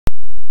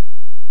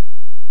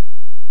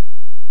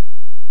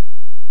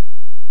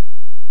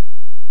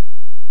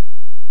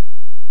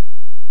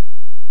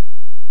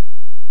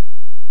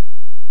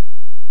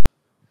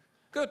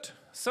Good.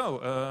 So,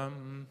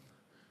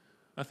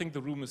 I think the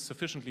room is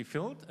sufficiently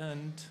filled,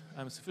 and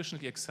I'm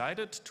sufficiently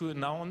excited to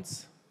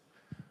announce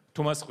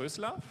Thomas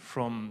Roessler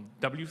from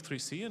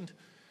W3C, and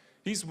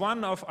he's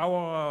one of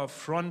our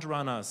front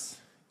runners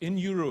in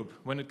Europe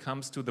when it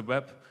comes to the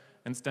web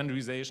and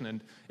standardization.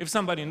 And if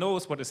somebody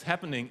knows what is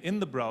happening in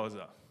the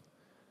browser,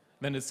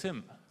 then it's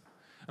him.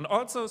 And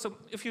also, so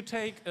if you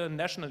take a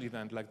national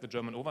event like the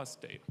German OWASP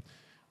Day,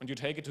 and you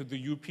take it to the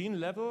European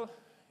level,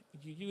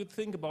 you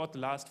think about the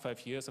last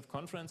 5 years of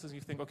conferences, you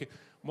think, okay,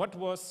 what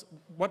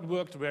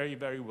worked very,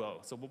 very well?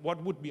 So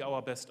what would be our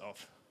best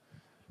of?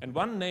 And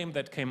one name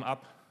that came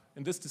up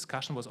in this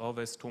discussion was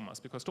always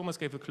Thomas, because Thomas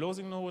gave a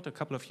closing note a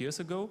couple of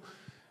years ago,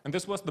 and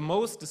this was the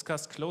most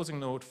discussed closing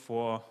note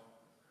for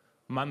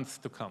months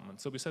to come. And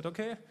so we said,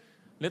 okay,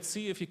 let's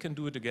see if he can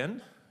do it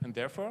again, and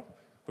therefore,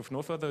 with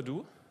no further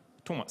ado,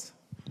 Thomas.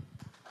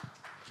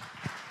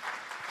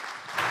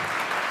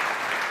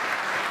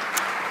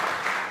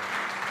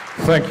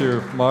 Thank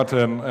you,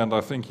 Martin, and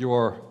I think you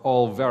are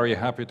all very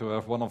happy to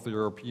have one of the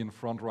European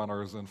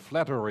frontrunners in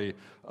flattery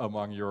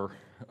among your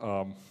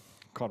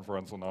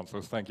conference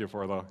announcers. Thank you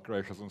for the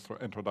gracious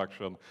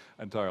introduction,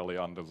 entirely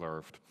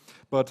undeserved.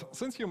 But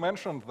since you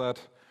mentioned that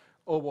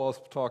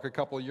OWASP talk a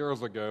couple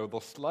years ago, the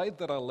slide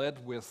that I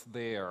led with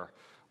there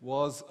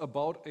was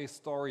about a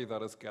story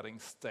that is getting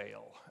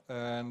stale.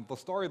 And the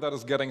story that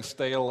is getting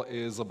stale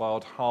is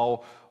about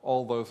how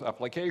all those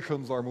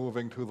applications are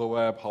moving to the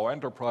web, how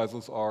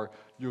enterprises are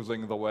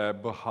using the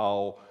web,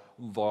 how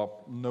the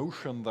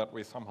notion that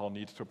we somehow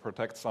need to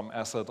protect some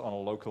asset on a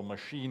local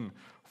machine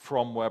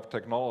from web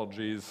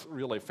technologies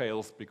really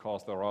fails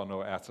because there are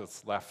no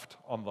assets left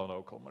on the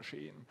local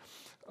machine.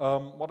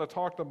 What I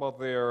talked about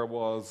there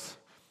was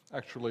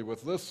actually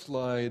with this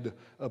slide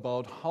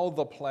about how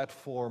the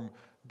platform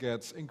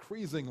gets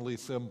increasingly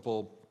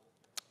simple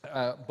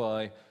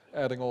by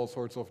adding all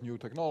sorts of new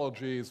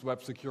technologies.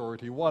 Web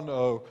Security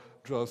 1.0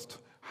 just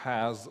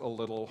has a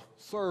little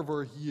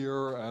server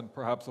here and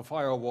perhaps a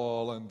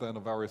firewall and then a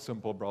very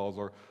simple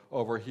browser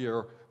over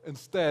here.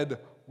 Instead,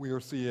 we are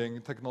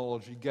seeing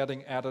technology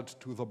getting added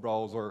to the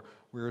browser.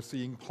 We are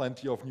seeing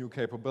plenty of new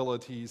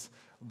capabilities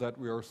that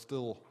we are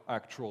still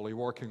actually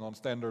working on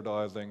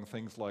standardizing,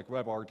 things like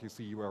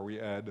WebRTC, where we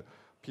add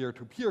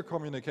peer-to-peer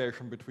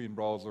communication between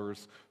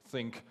browsers.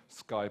 Think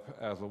Skype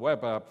as a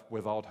web app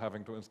without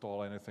having to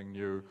install anything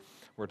new.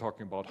 We're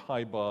talking about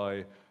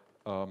HiBi,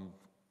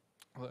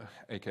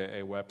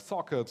 aka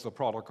WebSockets, a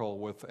protocol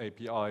with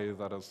API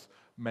that is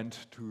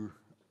meant to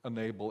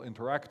enable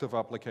interactive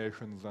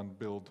applications and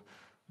build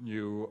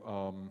new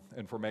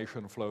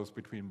information flows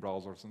between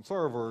browsers and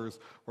servers.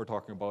 We're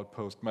talking about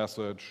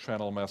post-message,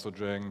 channel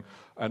messaging,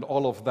 and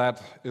all of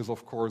that is,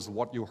 of course,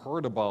 what you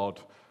heard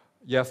about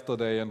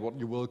yesterday and what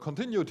you will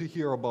continue to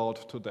hear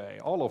about today.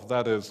 All of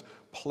that is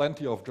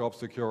plenty of job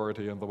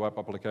security in the web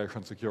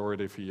application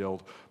security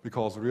field,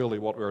 because really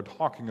what we're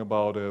talking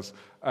about is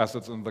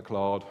assets in the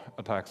cloud,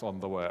 attacks on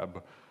the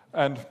web.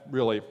 And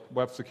really,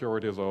 web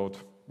security is out.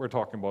 We're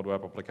talking about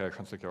web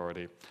application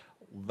security.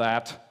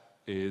 That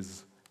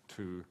is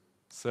too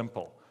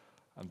simple.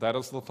 And that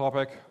is the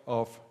topic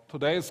of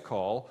today's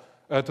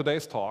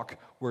talk.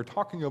 We're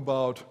talking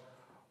about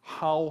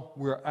how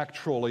we're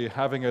actually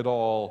having it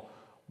all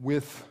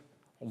with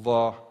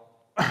the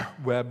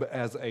web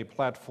as a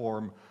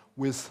platform,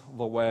 with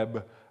the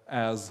web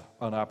as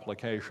an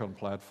application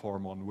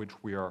platform on which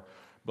we are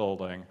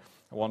building.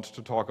 I want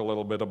to talk a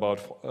little bit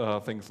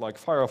about things like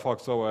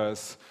Firefox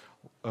OS,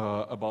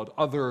 about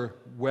other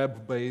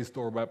web-based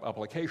or web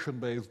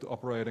application-based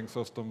operating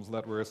systems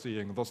that we're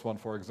seeing. This one,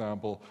 for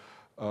example,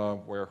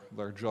 where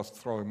they're just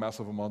throwing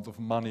massive amounts of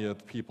money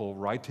at people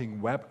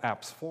writing web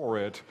apps for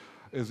it,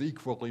 is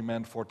equally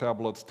meant for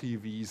tablets,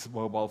 TVs,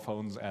 mobile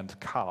phones, and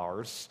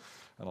cars.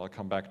 And I'll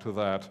come back to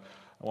that.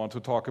 I want to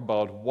talk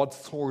about what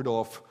sort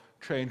of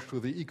change to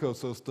the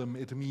ecosystem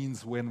it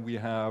means when we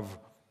have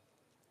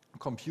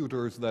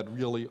computers that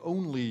really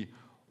only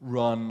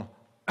run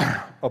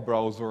a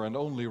browser and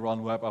only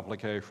run web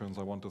applications.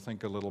 I want to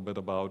think a little bit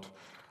about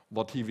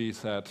the TV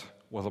set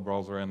with a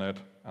browser in it,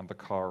 and the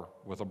car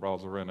with a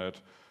browser in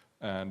it,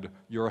 and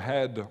your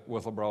head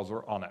with a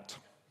browser on it.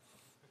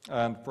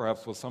 And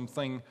perhaps with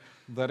something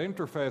that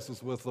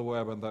interfaces with the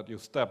web and that you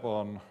step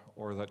on,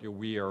 or that you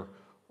wear,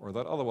 or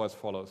that otherwise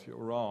follows you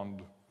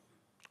around.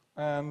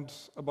 And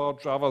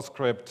about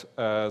JavaScript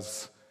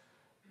as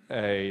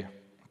a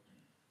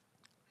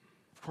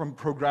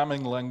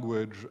programming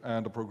language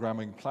and a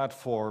programming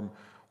platform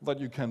that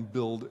you can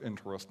build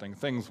interesting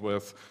things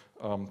with.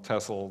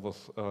 Tessel,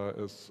 this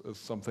is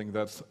something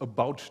that's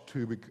about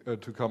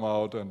to come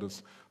out and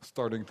is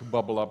starting to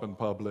bubble up in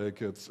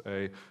public. It's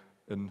a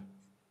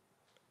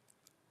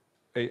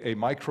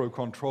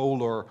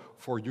microcontroller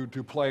for you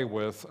to play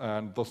with,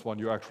 and this one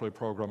you actually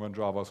program in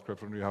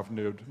JavaScript. When you have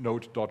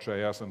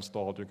Node.js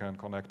installed, you can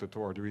connect it to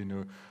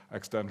Arduino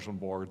extension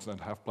boards and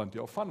have plenty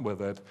of fun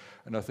with it.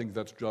 And I think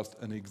that's just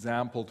an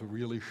example to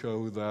really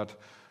show that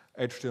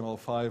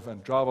HTML5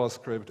 and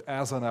JavaScript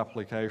as an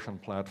application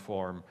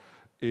platform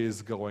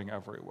is going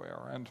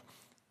everywhere. And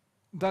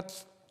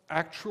that's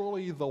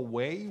actually the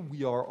way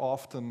we are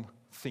often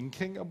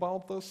thinking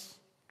about this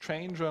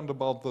change and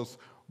about this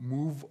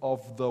move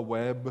of the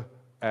web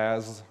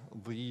as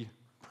the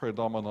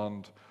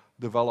predominant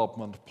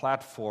development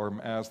platform,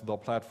 as the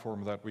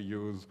platform that we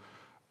use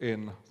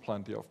in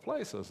plenty of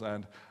places.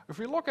 And if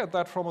we look at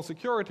that from a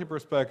security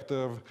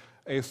perspective,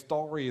 a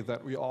story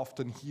that we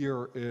often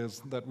hear is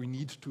that we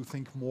need to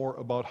think more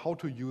about how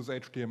to use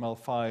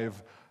HTML5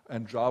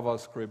 and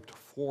JavaScript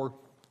for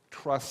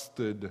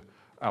trusted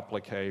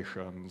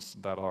applications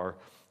that are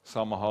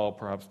somehow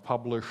perhaps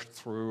published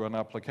through an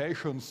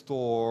application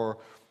store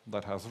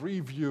that has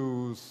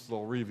reviews,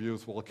 so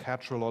reviews will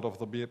catch a lot of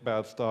the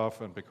bad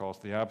stuff, and because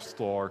the App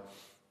Store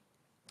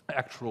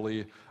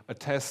actually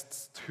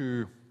attests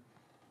to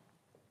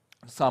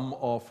some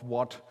of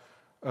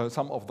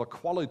the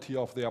quality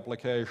of the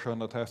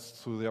application,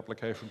 attests to the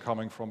application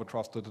coming from a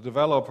trusted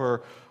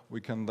developer, we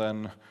can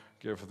then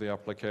give the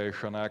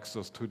application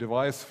access to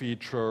device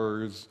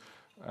features.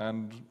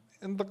 And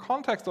in the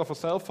context of a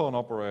cell phone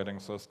operating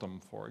system,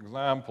 for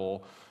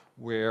example,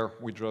 where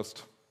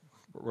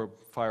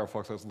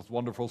Firefox has this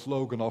wonderful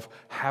slogan of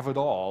have it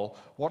all,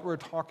 what we're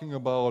talking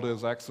about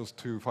is access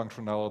to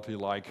functionality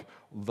like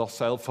the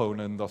cell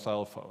phone in the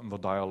cell phone. The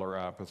dialer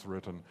app is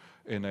written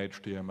in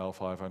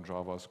HTML5 and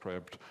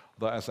JavaScript.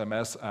 The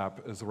SMS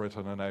app is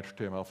written in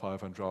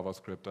HTML5 and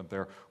JavaScript, and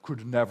there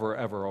could never,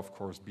 ever, of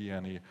course, be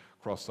any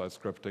cross-site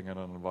scripting in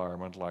an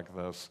environment like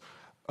this.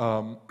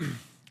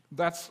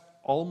 That's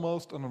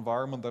almost an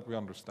environment that we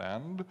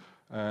understand,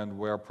 and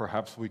where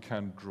perhaps we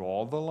can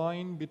draw the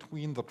line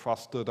between the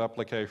trusted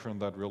application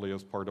that really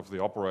is part of the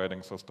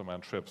operating system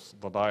and ships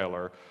the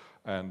dialer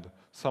and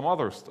some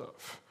other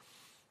stuff.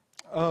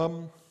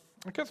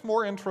 It gets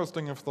more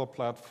interesting if the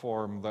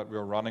platform that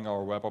we're running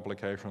our web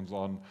applications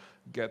on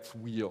gets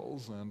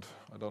wheels, and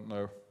I don't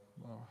know,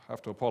 I'll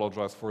have to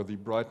apologize for the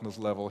brightness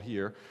level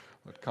here.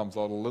 It comes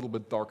out a little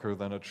bit darker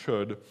than it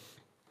should.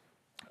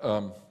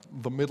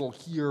 The middle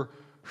here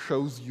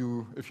shows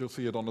you, if you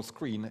see it on the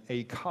screen,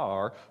 a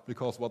car,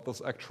 because what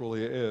this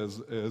actually is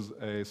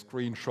a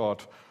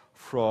screenshot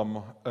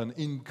from an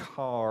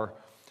in-car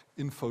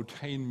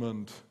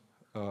infotainment,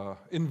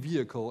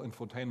 in-vehicle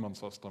infotainment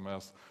system,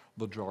 as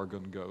the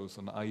jargon goes,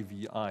 an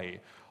IVI.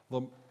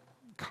 The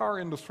car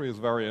industry is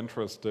very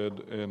interested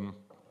in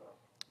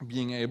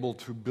being able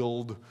to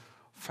build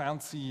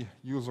fancy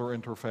user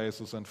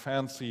interfaces and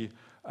fancy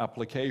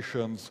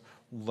applications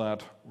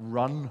that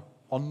run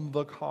on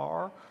the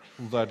car,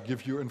 that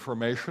give you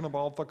information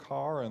about the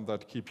car and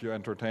that keep you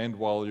entertained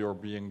while you're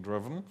being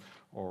driven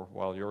or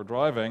while you're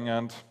driving.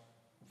 And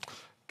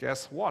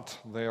guess what?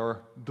 They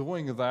are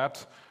doing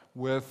that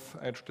with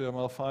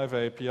HTML5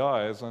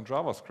 APIs and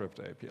JavaScript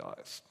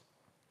APIs.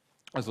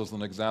 This is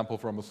an example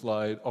from a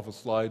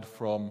slide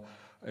from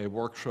a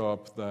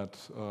workshop that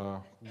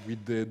we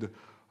did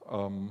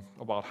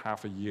about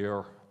half a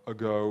year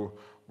ago,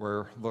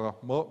 where the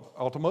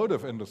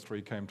automotive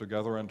industry came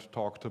together and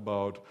talked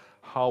about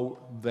how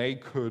they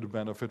could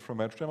benefit from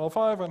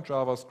HTML5 and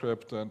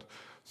JavaScript. And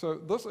so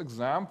this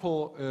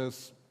example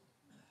is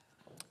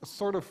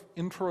sort of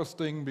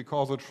interesting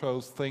because it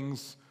shows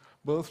things,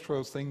 both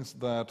shows things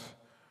that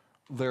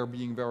they're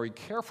being very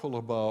careful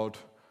about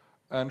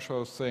and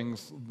shows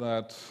things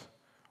that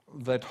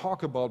they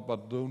talk about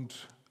but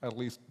don't at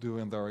least do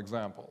in their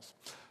examples.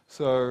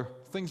 So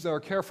things they're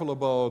careful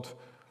about,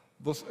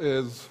 this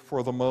is,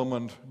 for the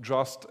moment,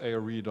 just a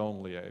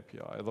read-only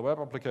API. The web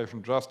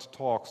application just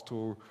talks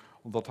to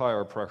the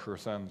tire pressure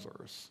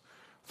sensors.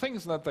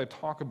 Things that they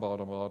talk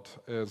about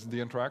is the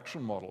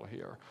interaction model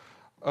here.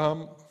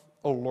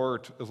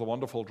 Alert is a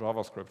wonderful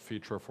JavaScript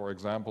feature for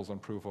examples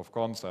and proof of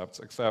concepts,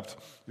 except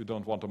you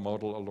don't want a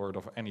modal alert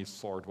of any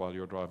sort while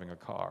you're driving a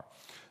car.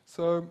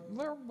 So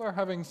they're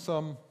having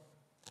some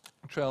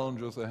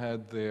challenges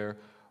ahead there.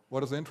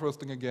 What is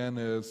interesting again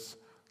is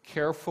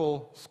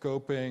careful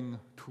scoping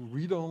to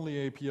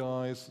read-only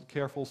APIs,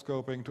 careful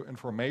scoping to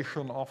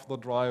information of the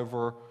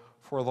driver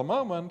for the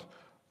moment,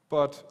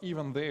 but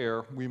even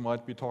there, we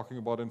might be talking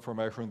about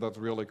information that's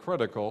really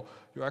critical.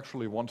 You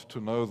actually want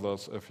to know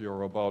this if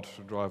you're about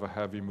to drive a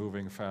heavy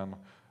moving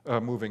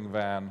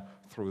van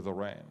through the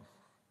rain.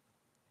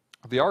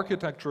 The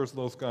architectures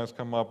those guys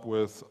come up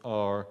with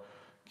are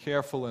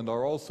careful and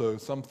are also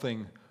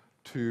something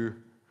to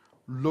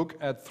look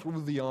at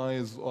through the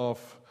eyes of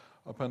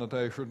a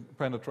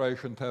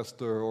penetration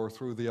tester or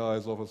through the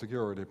eyes of a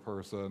security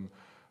person.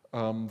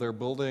 They're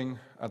building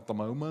at the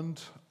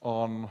moment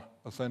on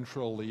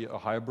essentially a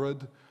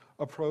hybrid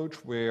approach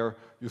where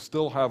you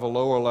still have a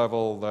lower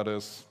level that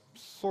is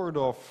sort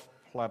of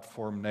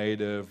platform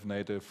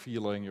native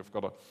feeling. You've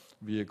got a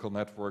vehicle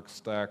network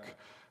stack.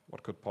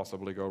 What could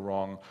possibly go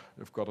wrong?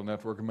 You've got a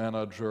network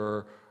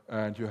manager,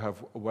 and you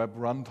have a web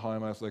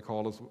runtime, as they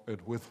call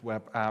it, with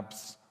web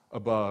apps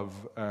above.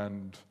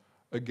 And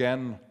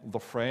again, the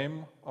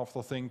frame of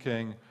the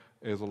thinking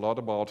is a lot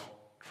about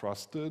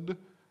trusted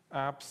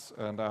apps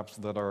and apps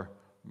that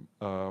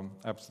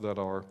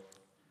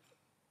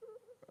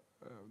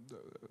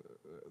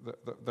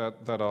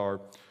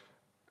are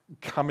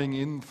coming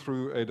in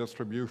through a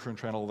distribution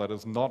channel that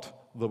is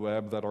not the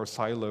web, that are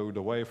siloed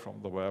away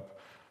from the web,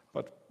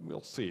 but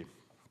we'll see.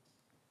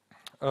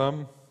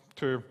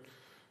 To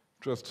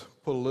just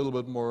put a little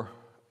bit more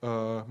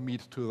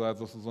meat to that,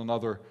 this is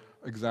another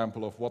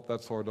example of what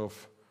that sort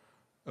of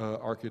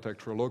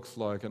architecture looks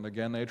like, and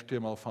again,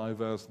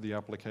 HTML5 as the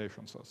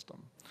application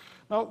system.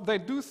 Now, they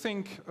do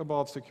think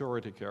about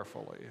security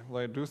carefully.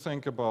 They do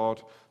think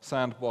about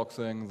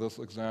sandboxing. This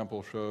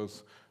example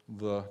shows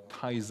the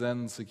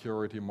Tizen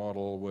security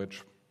model,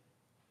 which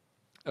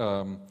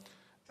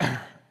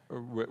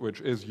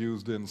is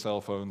used in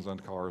cell phones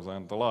and cars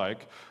and the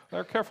like.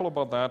 They're careful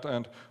about that,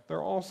 and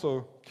they're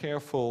also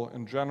careful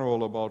in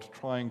general about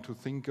trying to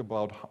think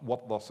about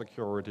what the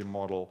security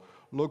model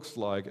looks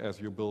like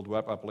as you build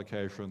web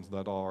applications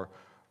that are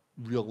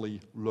really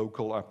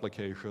local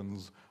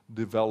applications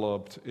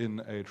developed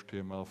in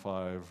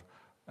HTML5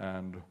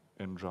 and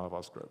in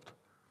JavaScript.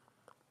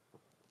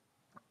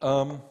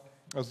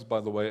 This is,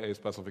 by the way, a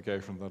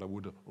specification that I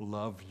would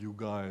love you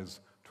guys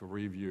to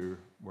review,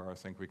 where I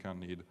think we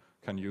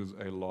can use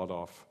a lot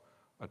of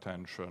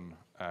attention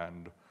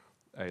and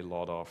a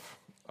lot of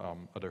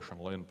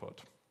additional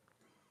input.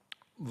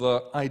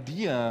 The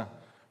idea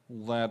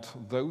that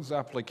those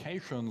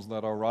applications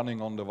that are running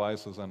on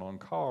devices and on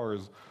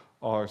cars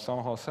are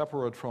somehow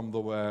separate from the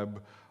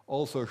web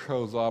also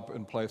shows up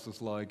in places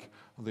like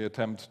the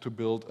attempt to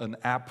build an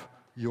app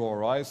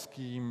URI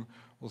scheme.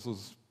 This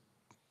is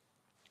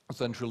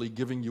essentially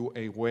giving you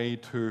a way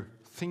to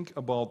think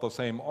about the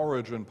same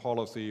origin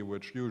policy,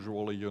 which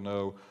usually you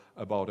know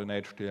about in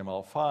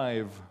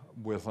HTML5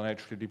 with an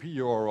HTTP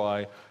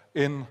URI,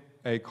 in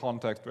a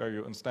context where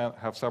you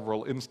have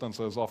several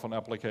instances of an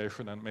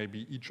application, and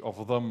maybe each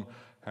of them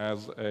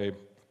has a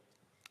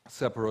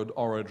separate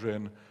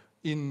origin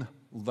in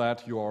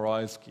that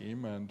URI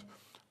scheme. And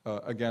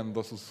again,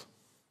 this is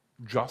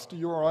just a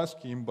URI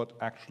scheme, but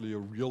actually a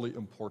really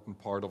important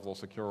part of the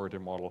security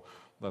model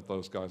that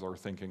those guys are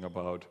thinking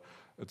about.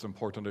 It's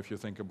important if you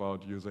think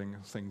about using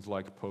things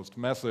like post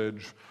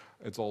message.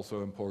 It's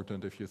also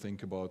important if you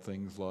think about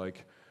things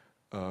like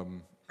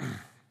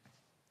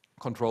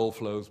control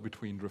flows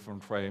between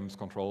different frames,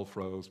 control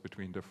flows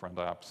between different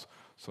apps.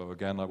 So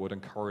again, I would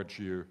encourage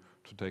you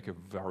to take a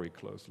very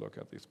close look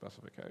at these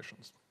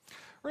specifications.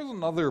 There's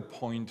another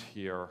point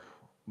here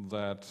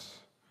that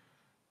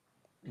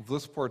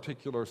this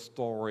particular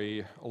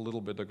story a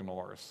little bit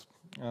ignores.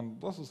 And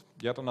this is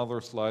yet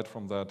another slide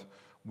from that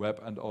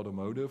Web and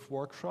Automotive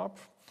workshop.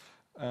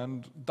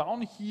 And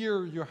down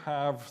here you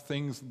have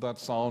things that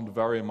sound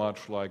very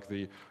much like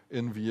the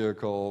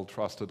in-vehicle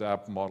trusted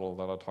app model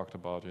that I talked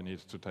about. You need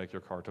to take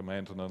your car to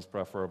maintenance,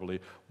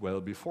 preferably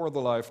well before the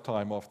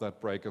lifetime of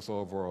that brake is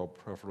over, or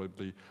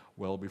preferably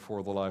well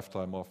before the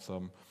lifetime of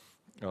some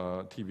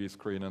TV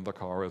screen in the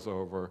car is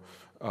over.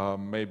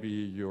 Maybe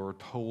you're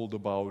told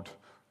about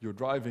your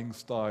driving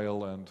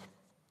style and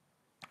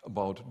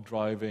about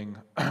driving,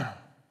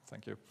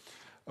 thank you,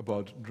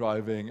 about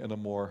driving in a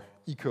more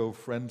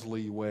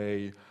eco-friendly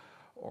way,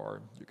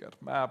 or you get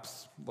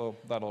maps, though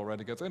that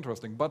already gets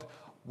interesting. But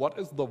what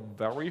is the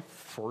very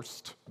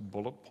first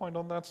bullet point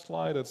on that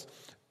slide? It's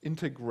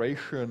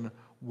integration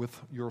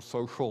with your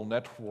social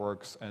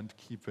networks and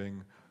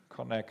keeping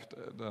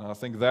connected. And I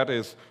think that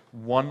is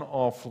one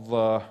of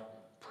the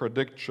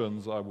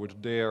predictions I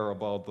would dare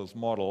about this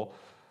model.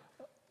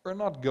 We're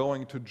not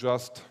going to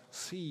just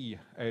see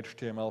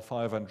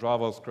HTML5 and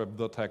JavaScript,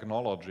 the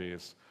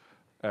technologies,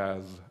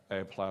 as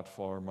a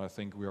platform. I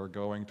think we are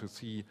going to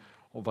see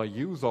the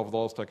use of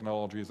those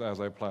technologies as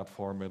a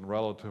platform in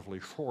relatively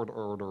short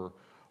order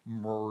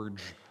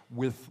merge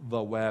with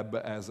the web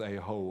as a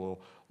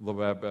whole, the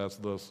web as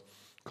this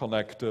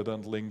connected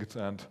and linked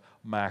and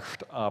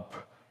mashed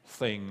up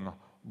thing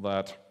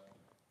that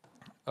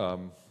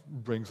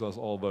brings us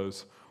all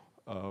those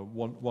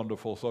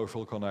wonderful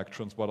social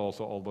connections, but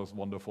also all those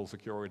wonderful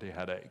security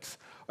headaches.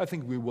 I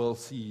think we will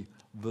see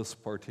this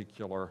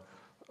particular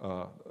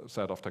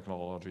set of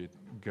technology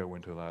go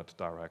into that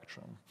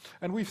direction.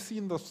 And we've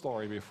seen this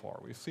story before.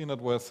 We've seen it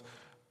with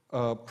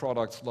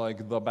products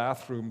like the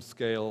bathroom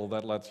scale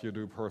that lets you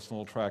do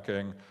personal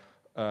tracking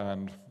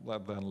and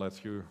that then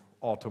lets you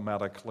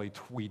automatically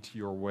tweet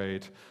your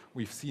weight.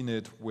 We've seen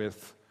it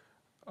with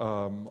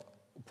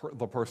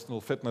the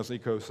personal fitness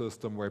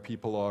ecosystem, where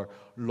people are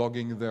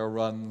logging their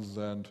runs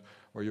and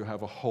where you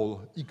have a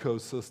whole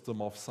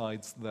ecosystem of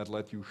sites that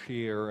let you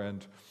share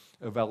and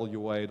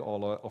evaluate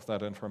all of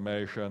that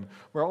information.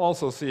 We're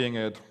also seeing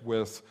it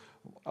with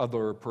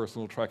other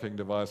personal tracking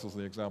devices.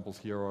 The examples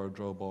here are a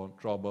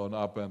Jawbone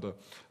Up and a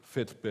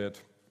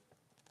Fitbit.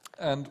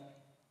 And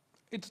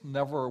it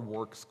never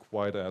works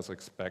quite as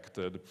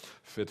expected.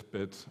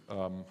 Fitbit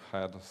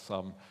had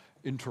some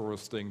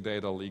interesting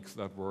data leaks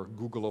that were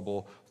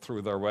Googleable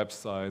through their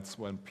websites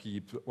when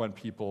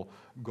people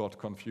got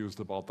confused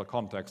about the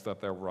context that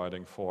they're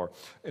writing for.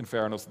 In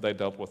fairness, they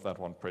dealt with that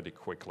one pretty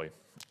quickly.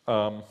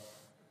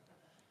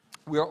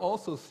 We are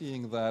also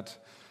seeing that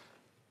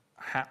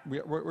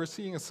we're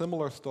seeing a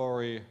similar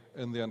story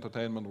in the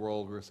entertainment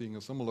world. We're seeing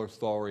a similar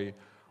story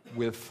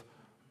with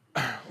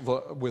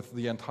with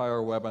the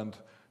entire web and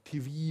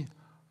TV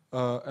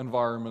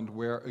environment,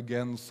 where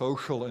again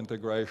social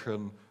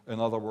integration, in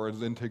other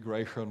words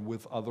integration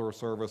with other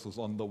services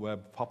on the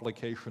web,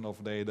 publication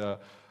of data,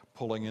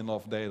 pulling in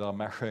of data,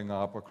 meshing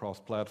up across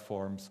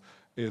platforms,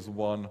 is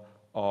one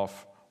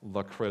of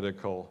the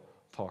critical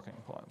talking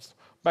points.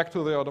 Back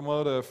to the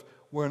automotive,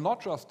 we're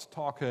not just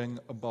talking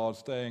about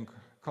staying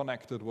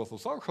connected with a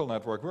social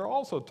network, we're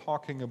also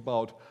talking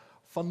about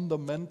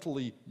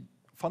fundamentally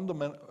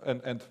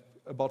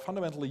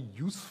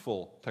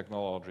useful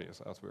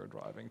technologies as we're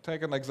driving.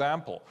 Take an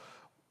example.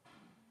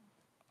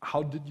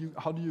 How do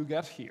you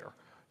get here?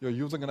 You're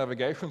using a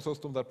navigation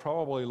system that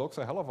probably looks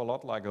a hell of a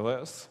lot like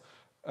this,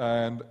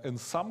 and in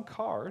some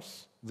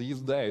cars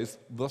these days,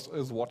 this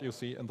is what you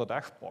see in the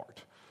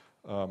dashboard.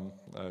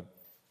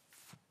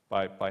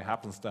 By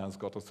happenstance,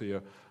 got to see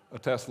a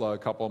Tesla a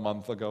couple of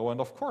months ago,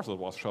 and of course it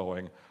was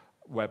showing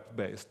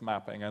web-based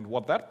mapping. And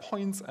what that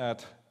points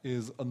at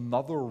is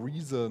another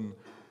reason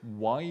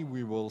why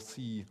we will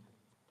see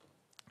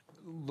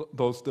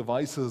those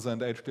devices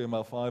and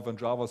HTML5 and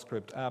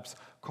JavaScript apps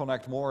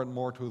connect more and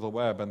more to the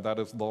web, and that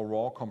is the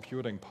raw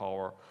computing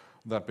power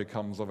that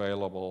becomes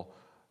available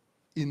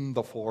in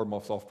the form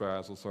of software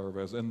as a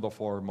service, in the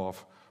form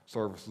of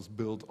services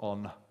built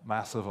on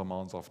massive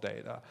amounts of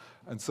data.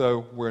 And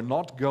so we're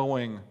not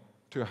going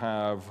to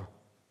have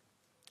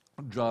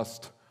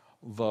just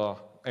the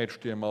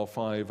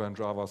HTML5 and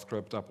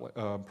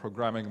JavaScript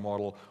programming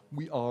model.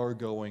 We are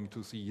going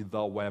to see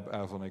the web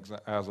as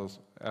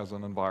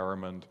an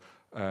environment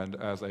and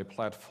as a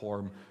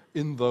platform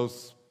in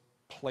those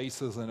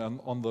places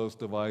and on those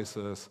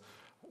devices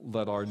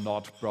that are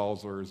not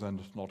browsers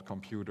and not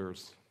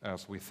computers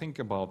as we think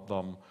about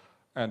them,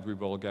 and we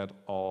will get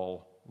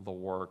all the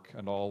work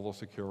and all the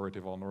security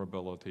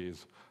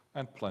vulnerabilities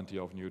and plenty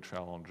of new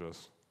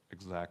challenges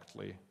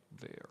exactly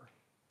there.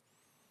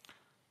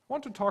 I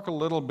want to talk a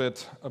little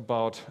bit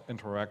about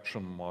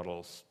interaction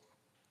models,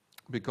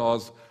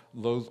 because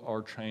those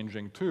are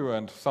changing too,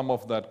 and some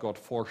of that got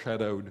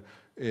foreshadowed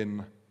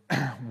in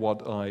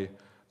what I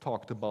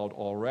talked about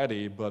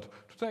already. But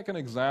to take an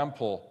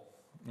example,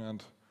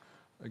 and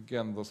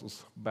again, this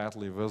is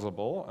badly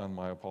visible, and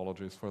my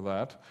apologies for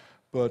that,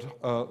 but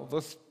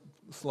this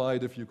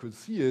slide, if you could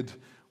see it,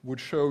 would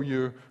show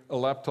you a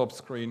laptop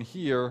screen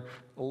here,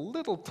 a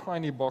little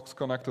tiny box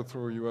connected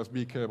through a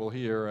USB cable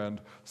here, and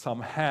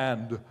some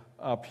hand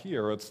up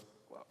here. It's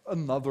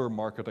another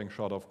marketing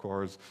shot, of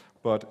course,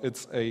 but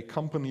it's a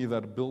company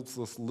that builds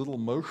this little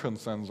motion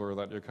sensor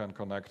that you can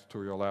connect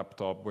to your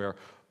laptop, where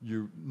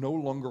you no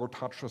longer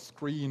touch a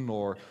screen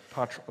or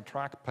touch a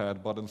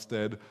trackpad, but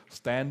instead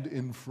stand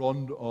in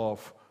front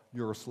of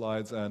your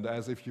slides, and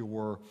as if you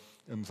were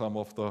in some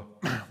of the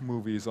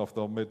movies of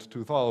the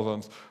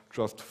mid-2000s,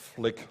 just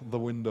flick the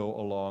window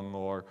along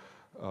or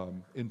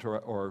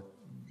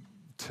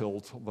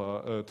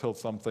tilt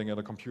something in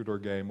a computer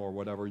game or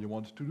whatever you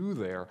want to do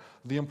there.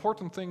 The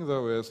important thing,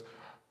 though, is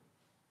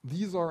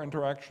these are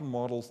interaction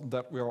models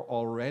that we are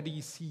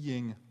already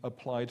seeing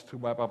applied to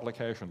web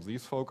applications.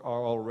 These folk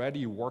are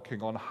already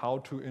working on how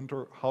to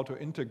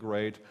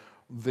integrate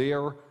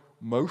their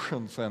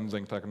motion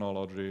sensing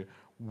technology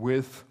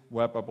with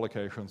web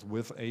applications,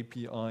 with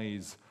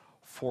APIs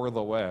for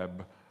the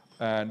web,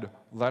 and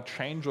that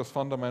changes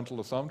fundamental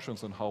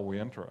assumptions in how we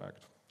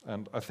interact.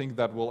 And I think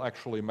that will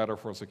actually matter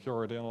for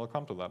security, and I'll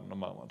come to that in a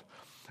moment.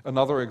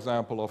 Another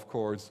example, of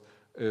course,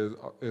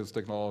 is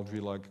technology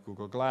like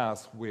Google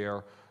Glass,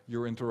 where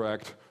you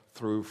interact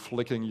through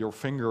flicking your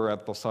finger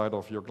at the side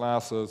of your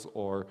glasses,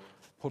 or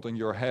putting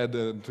your head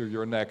into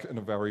your neck in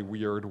a very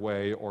weird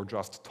way, or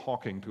just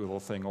talking to the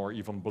thing, or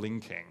even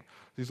blinking.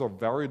 These are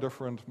very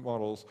different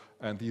models,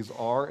 and these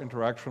are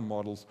interaction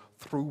models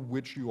through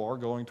which you are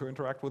going to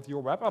interact with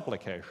your web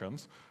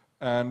applications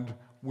and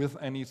with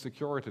any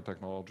security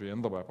technology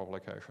in the web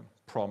application,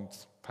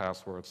 prompts,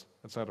 passwords,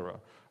 etc.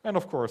 And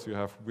of course, you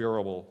have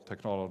wearable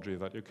technology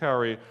that you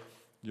carry.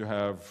 You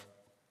have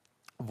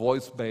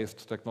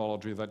voice-based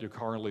technology that you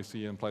currently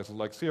see in places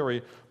like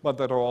Siri, but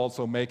that are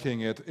also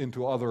making it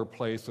into other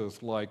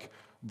places like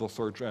the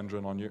search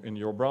engine in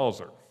your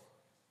browser.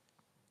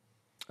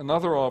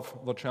 Another of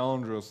the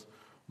challenges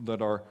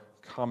that are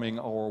coming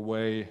our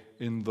way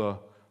in the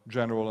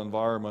general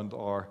environment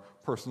are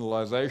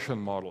personalization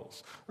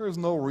models. There is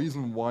no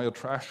reason why a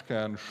trash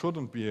can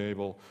shouldn't be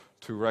able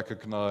to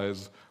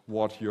recognize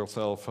what your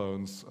cell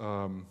phone's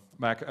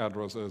MAC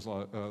address is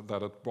that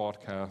it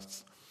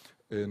broadcasts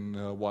in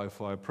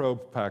Wi-Fi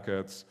probe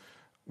packets.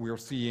 We're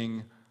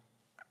seeing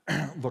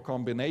the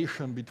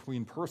combination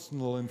between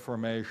personal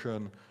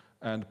information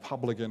and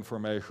public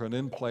information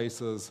in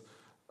places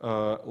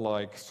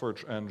like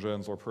search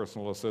engines or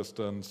personal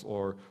assistants,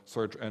 or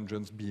search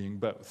engines being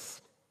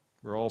both.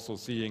 We're also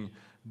seeing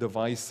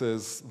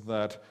devices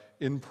that,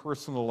 in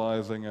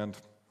personalizing and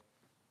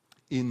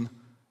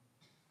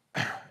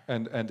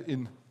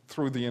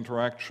through the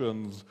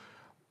interactions,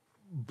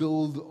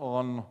 build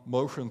on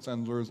motion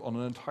sensors on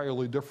an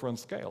entirely different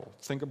scale.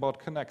 Think about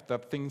Connect.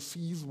 That thing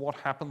sees what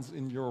happens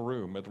in your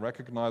room. It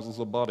recognizes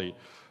a body.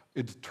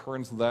 it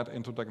turns that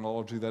into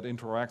technology that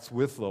interacts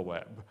with the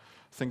web.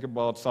 Think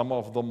about some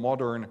of the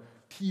modern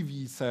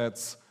TV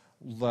sets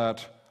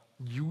that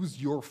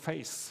use your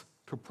face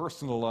to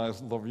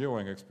personalize the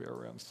viewing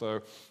experience.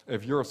 So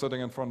if you're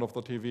sitting in front of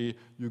the TV,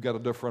 you get a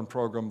different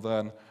program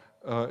than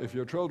if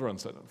your children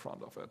sit in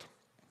front of it.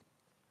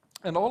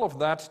 And all of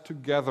that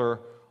together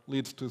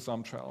leads to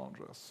some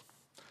challenges.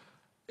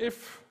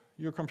 If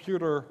your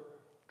computer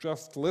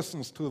just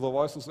listens to the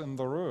voices in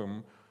the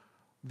room,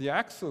 the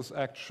access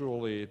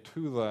actually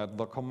to that,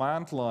 the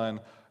command line,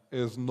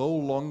 is no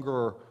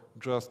longer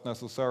just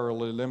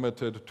necessarily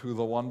limited to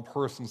the one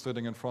person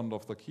sitting in front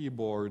of the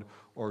keyboard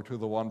or to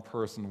the one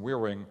person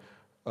wearing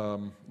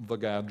the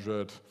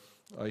gadget.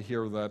 I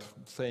hear that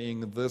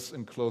saying this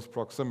in close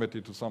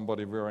proximity to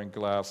somebody wearing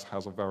glass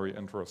has a very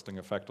interesting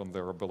effect on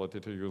their ability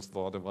to use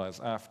the device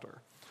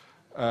after.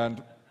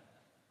 And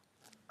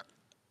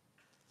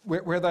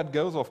where that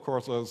goes, of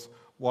course, is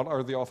what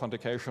are the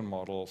authentication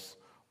models,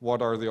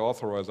 what are the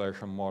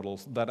authorization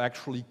models that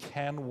actually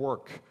can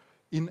work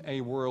in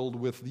a world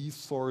with these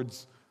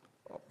sorts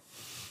of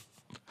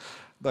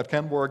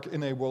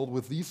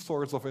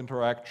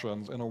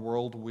interactions, in a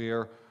world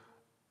where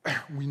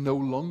we no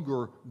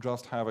longer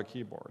just have a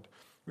keyboard.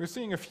 We're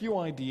seeing a few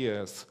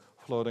ideas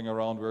floating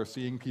around. We're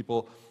seeing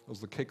people, as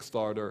the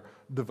Kickstarter,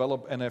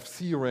 develop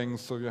NFC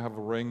rings, so you have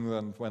a ring,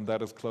 and when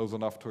that is close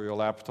enough to your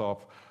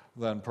laptop,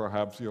 then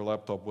perhaps your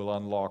laptop will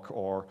unlock,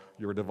 or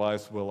your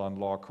device will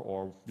unlock,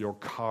 or your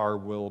car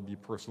will be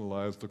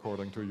personalized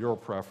according to your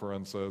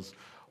preferences.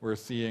 We're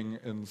seeing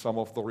in some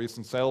of the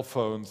recent cell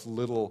phones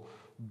little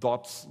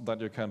dots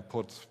that you can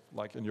put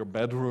like in your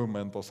bedroom,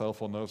 and the cell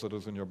phone knows it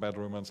is in your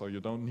bedroom, and so you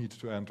don't need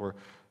to enter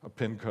a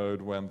PIN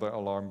code when the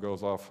alarm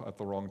goes off at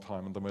the wrong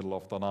time in the middle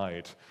of the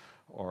night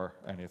or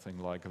anything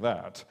like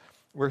that.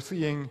 We're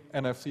seeing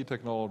NFC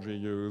technology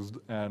used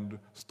and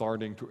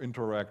starting to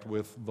interact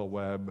with the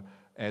web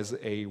as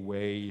a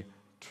way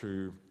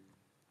to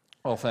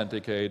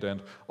authenticate.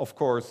 And of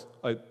course,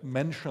 I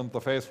mentioned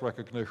the face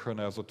recognition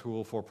as a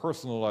tool for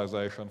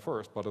personalization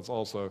first, but it's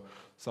also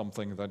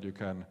something that you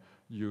can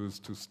use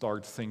to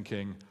start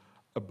thinking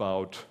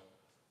about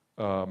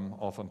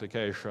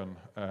authentication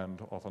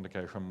and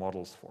authentication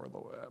models for the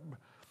web.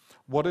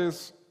 What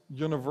is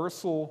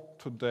universal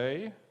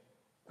today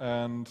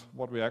and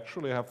what we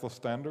actually have the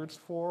standards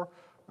for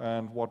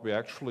and what we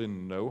actually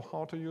know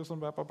how to use in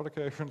web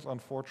applications,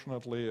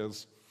 unfortunately,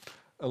 is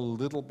a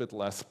little bit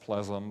less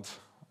pleasant.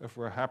 If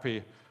we're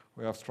happy,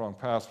 we have strong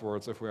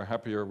passwords. If we're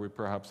happier, we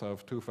perhaps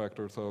have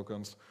two-factor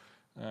tokens.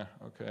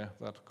 Okay,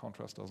 that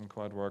contrast doesn't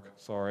quite work,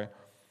 sorry.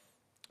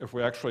 If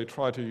we actually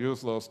try to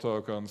use those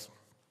tokens,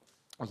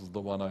 this is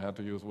the one I had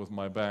to use with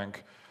my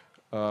bank,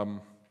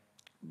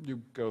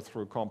 you go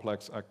through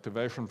complex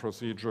activation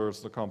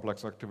procedures. The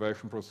complex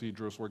activation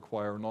procedures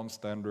require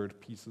non-standard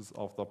pieces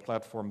of the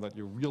platform that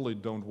you really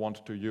don't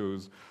want to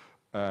use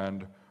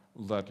and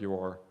that you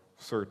are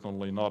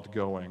certainly not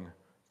going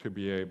to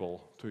be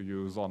able to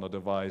use on a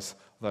device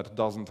that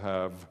doesn't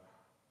have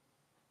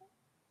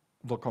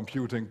the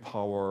computing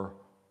power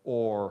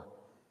or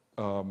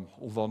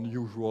the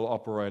usual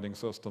operating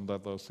system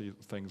that those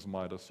things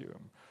might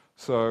assume.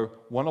 So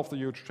one of the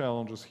huge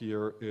challenges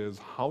here is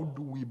how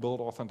do we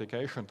build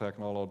authentication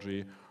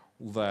technology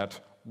that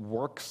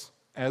works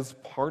as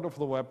part of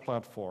the web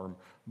platform,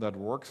 that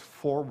works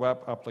for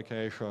web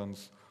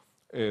applications,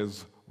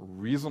 is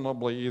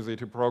reasonably easy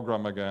to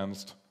program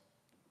against,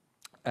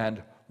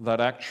 and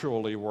that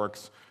actually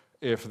works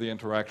if the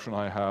interaction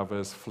I have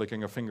is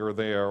flicking a finger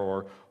there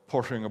or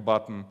pushing a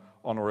button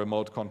on a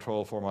remote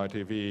control for my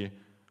TV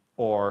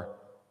or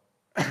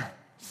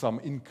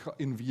some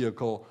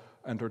in-vehicle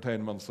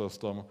entertainment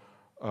system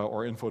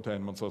or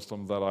infotainment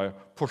system that I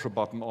push a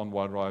button on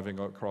while driving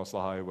across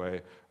the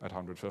highway at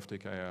 150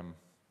 km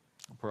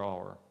per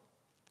hour.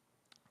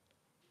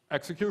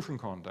 Execution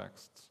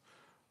contexts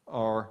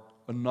are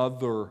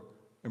another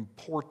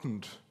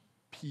important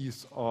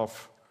piece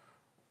of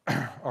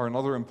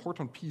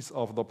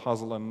the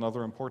puzzle and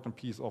another important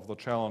piece of the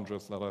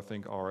challenges that I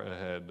think are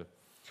ahead.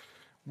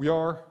 We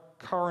are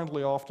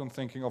currently often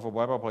thinking of a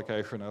web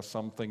application as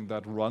something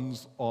that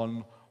runs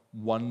on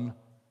one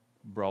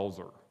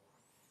browser.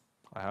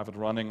 I have it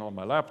running on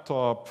my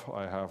laptop,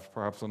 I have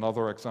perhaps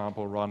another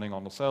example running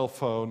on a cell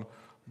phone,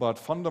 but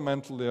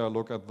fundamentally I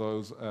look at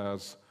those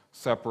as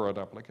separate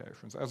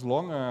applications. As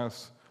long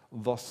as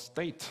the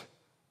state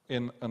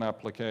in an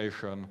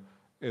application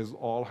is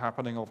all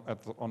happening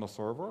on a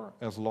server,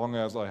 as long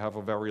as I have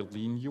a very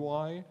lean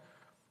UI,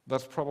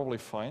 that's probably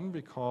fine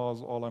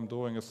because all I'm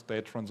doing is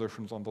state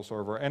transitions on the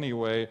server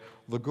anyway.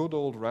 The good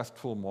old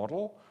RESTful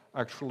model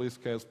actually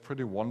scales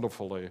pretty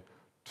wonderfully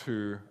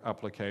to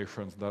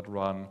applications that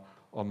run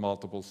on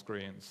multiple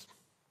screens.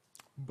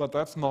 But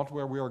that's not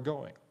where we are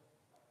going.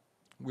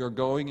 We are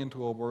going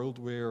into a world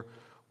where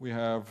we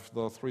have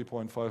the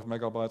 3.5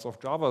 megabytes of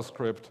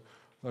JavaScript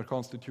that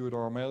constitute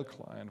our mail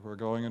client. We're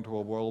going into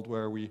a world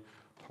where we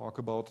talk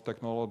about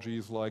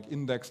technologies like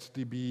indexed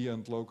DB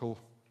and local,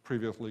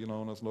 previously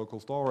known as local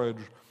storage,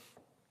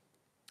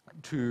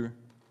 to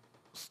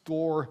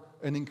store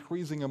an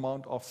increasing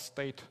amount of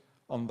state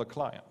on the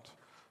client.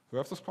 We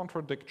have this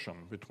contradiction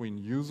between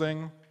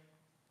using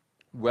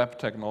web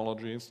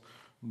technologies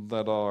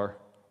that are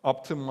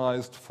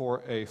optimized for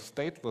a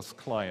stateless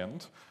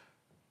client,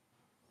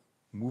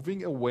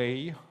 moving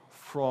away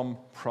from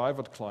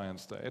private client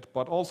state,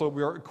 but also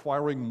we are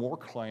acquiring more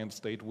client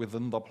state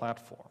within the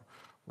platform.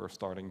 We're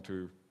starting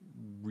to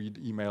read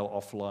email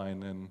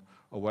offline in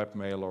a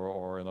webmailer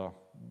or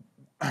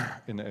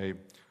in a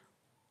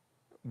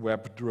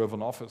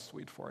web-driven office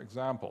suite, for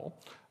example.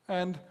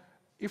 And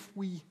if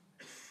we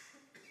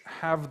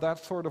have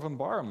that sort of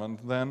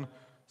environment, then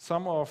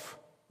some of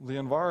the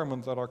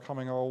environments that are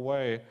coming our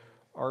way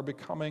are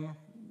becoming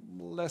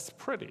less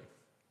pretty,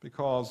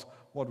 because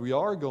what we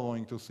are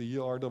going to see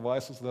are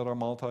devices that are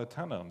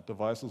multi-tenant,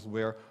 devices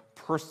where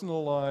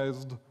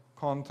personalized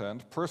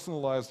content,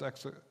 personalized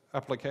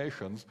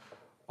applications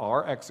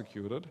are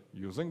executed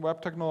using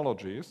web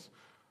technologies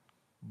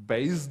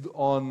based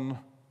on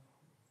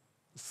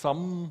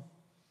some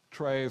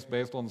trace,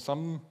 based on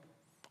some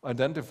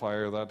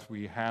identifier that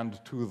we hand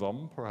to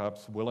them,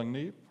 perhaps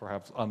willingly,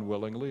 perhaps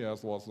unwillingly,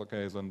 as was the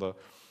case in the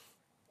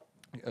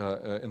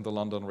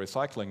London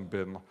recycling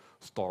bin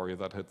story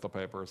that hit the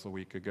papers a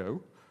week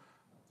ago.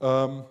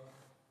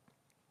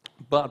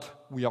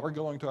 But we are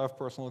going to have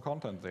personal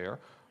content there.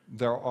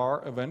 There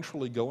are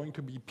eventually going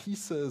to be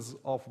pieces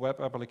of web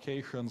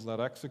applications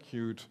that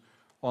execute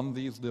on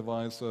these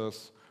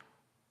devices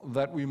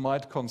that we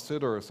might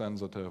consider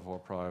sensitive or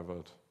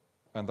private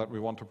and that we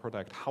want to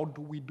protect. How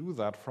do we do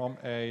that from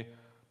a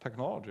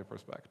technology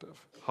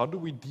perspective? How do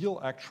we deal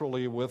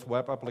actually with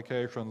web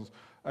applications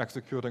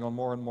executing on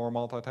more and more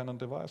multi-tenant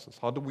devices?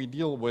 How do we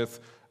deal with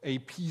a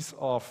piece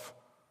of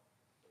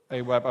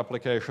a web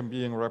application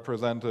being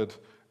represented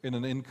in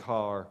an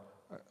in-car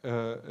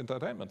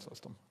entertainment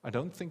system? I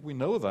don't think we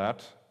know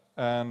that,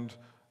 and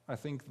I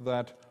think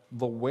that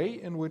the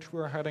way in which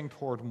we're heading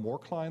toward more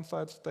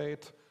client-side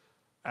state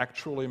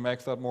actually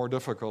makes that more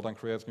difficult and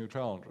creates new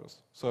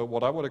challenges. So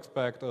what I would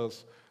expect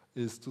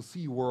is to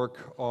see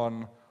work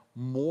on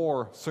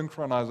more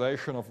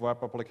synchronization of web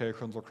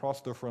applications across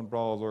different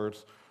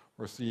browsers.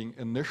 We're seeing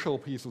initial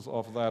pieces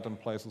of that in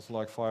places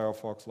like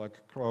Firefox,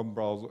 like Chrome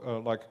browser,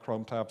 like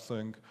Chrome tab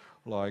sync,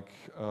 like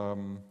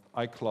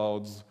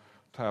iCloud's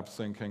tab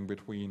syncing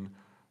between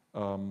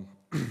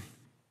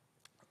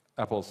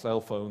Apple's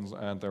cell phones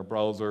and their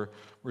browser.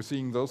 We're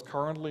seeing those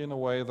currently in a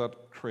way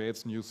that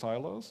creates new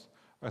silos.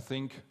 I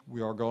think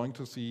we are going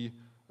to see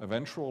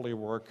eventually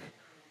work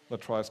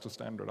that tries to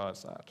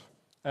standardize that.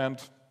 And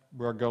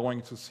we're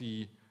going to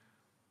see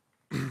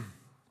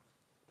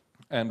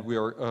we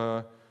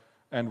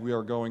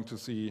are going to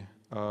see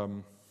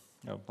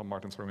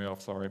Martin threw me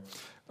off, sorry.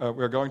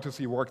 We're going to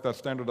see work that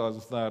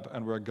standardizes that,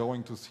 and we're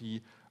going to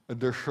see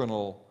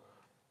additional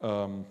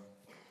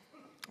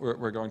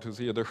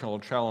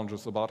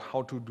challenges about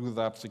how to do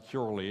that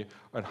securely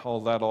and how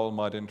that all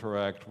might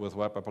interact with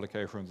web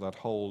applications that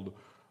hold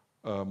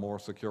more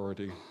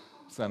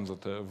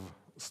security-sensitive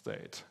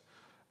state.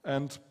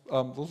 And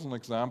this is an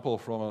example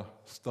from a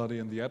study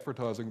in the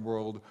advertising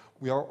world.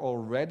 We are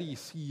already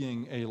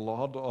seeing a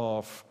lot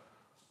of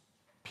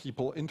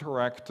people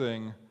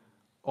interacting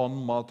on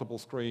multiple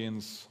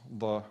screens.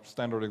 The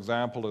standard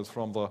example is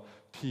from the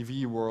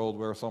TV world,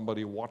 where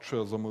somebody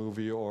watches a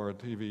movie or a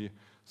TV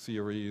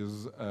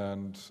series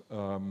and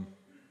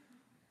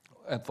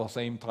at the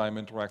same time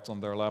interacts on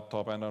their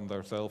laptop and on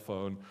their cell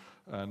phone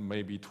and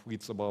maybe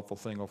tweets about the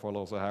thing or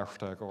follows a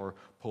hashtag or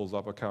pulls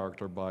up a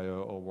character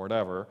bio or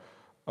whatever.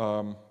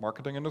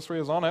 Marketing industry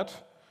is on it.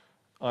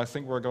 I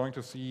think we're going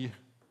to see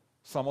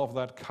some of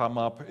that come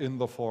up in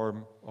the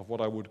form of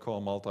what I would call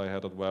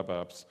multi-headed web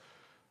apps.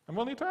 And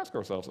we'll need to ask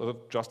ourselves, is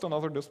it just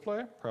another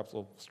display, perhaps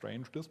a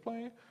strange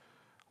display?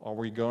 Are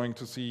we going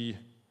to see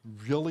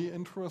really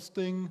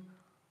interesting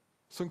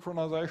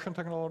synchronization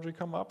technology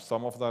come up?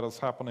 Some of that is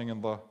happening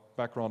in the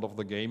background of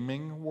the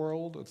gaming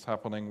world. It's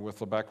happening with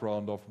the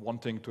background of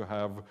wanting to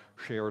have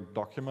shared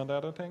document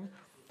editing.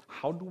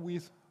 How do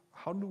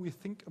we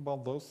think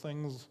about those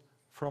things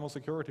from a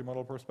security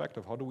model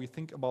perspective? How do we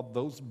think about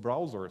those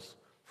browsers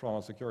from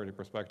a security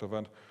perspective?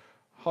 And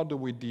how do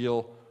we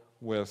deal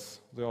with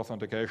the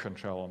authentication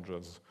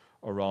challenges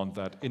around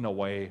that in a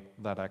way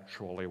that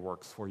actually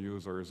works for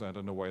users and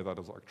in a way that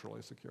is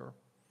actually secure?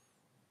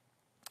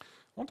 I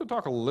want to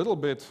talk a little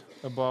bit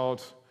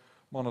about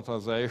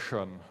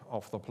monetization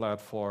of the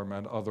platform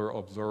and other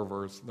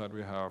observers that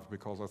we have,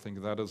 because I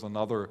think that is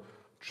another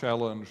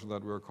challenge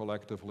that we're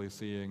collectively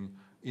seeing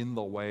in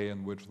the way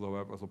in which the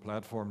web as a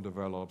platform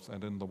develops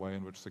and in the way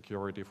in which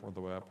security for the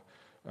web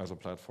as a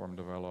platform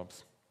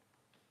develops.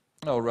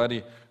 I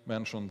already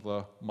mentioned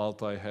the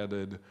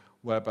multi-headed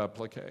web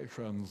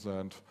applications,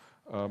 and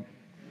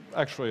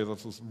actually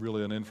this is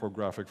really an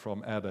infographic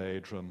from Ad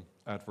Age, an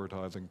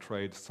advertising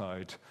trade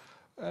site,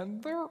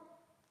 and they're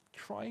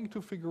trying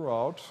to figure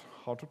out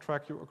how to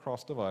track you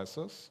across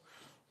devices.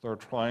 They're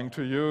trying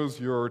to use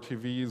your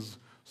TV's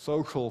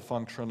social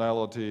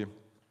functionality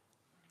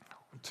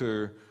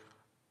to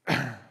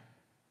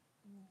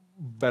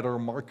better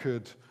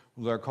market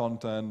their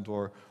content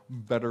or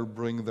better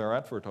bring their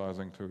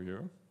advertising to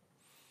you.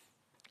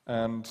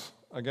 And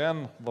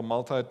again, the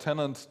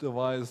multi-tenant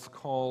device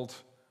called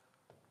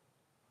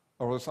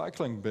a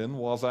recycling bin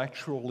was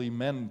actually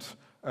meant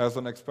as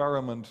an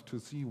experiment to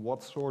see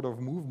what sort of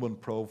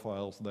movement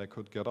profiles they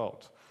could get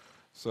out.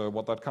 So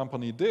what that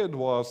company did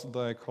was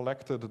they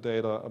collected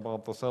data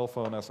about the cell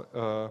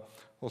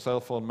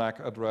phone MAC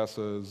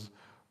addresses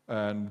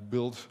and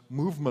built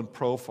movement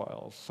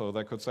profiles. So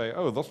they could say,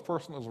 oh, this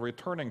person is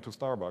returning to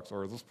Starbucks,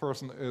 or this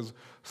person is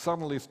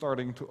suddenly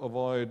starting to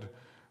avoid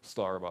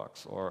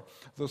Starbucks, or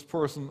this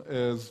person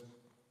is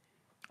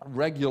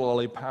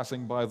regularly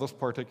passing by this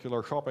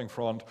particular shopping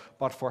front,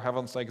 but for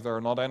heaven's sake, they're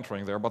not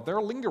entering there, but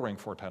they're lingering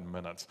for 10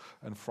 minutes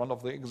in front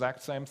of the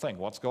exact same thing.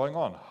 What's going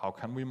on? How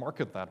can we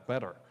market that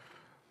better?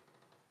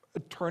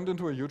 It turned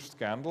into a huge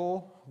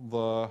scandal.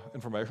 The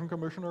Information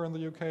Commissioner in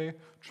the UK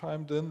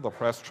chimed in, the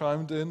press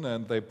chimed in,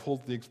 and they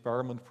pulled the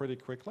experiment pretty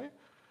quickly.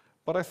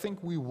 But I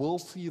think we will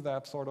see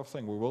that sort of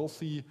thing. We will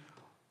see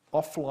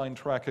offline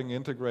tracking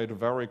integrate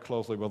very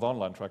closely with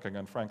online tracking,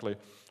 and frankly,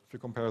 if you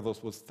compare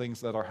those with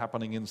things that are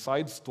happening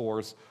inside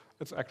stores,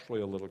 it's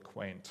actually a little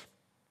quaint.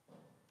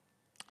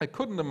 I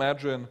couldn't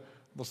imagine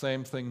the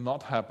same thing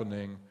not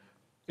happening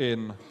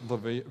in the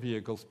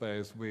vehicle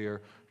space,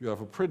 where you have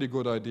a pretty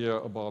good idea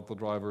about the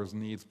driver's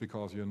needs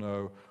because you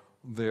know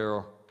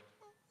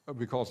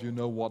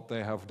what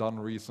they have done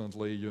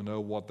recently, you know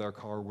what their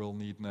car will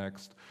need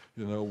next,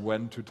 you know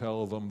when to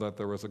tell them that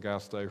there is a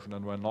gas station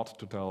and when not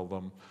to tell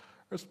them.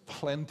 There's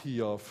plenty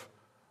of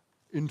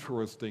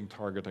interesting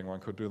targeting one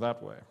could do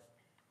that way.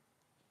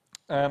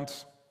 And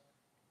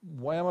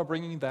why am I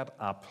bringing that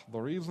up? The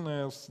reason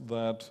is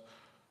that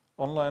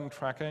online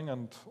tracking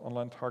and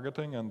online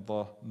targeting and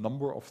the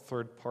number of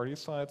third-party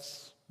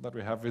sites that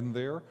we have in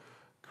there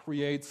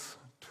creates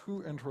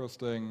two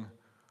interesting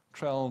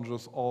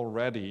challenges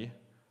already,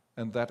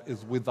 and that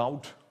is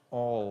without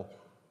all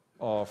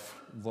of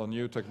the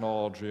new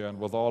technology and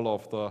with all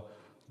of the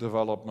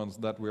developments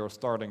that we are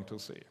starting to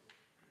see.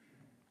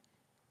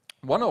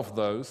 One of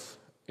those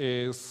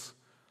is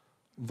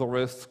the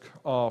risk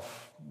of,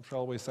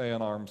 shall we say,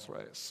 an arms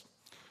race.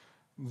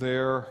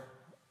 There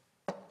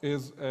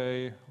is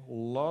a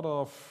lot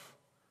of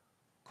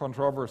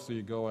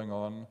controversy going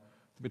on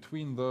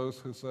between those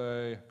who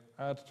say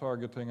ad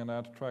targeting and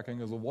ad tracking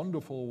is a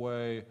wonderful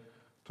way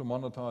to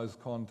monetize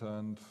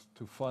content,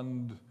 to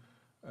fund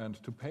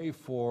and to pay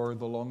for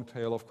the long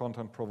tail of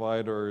content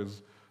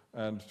providers,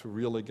 and to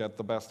really get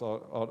the best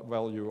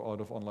value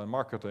out of online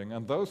marketing.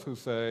 And those who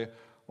say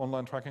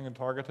online tracking and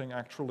targeting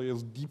actually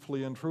is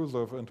deeply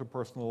intrusive into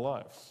personal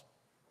lives.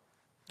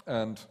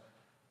 And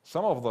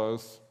some of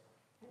those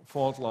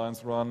fault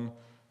lines run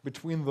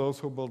between those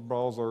who build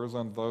browsers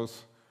and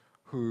those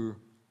who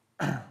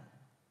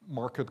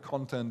market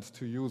content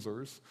to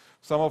users.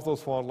 Some of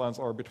those fault lines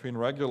are between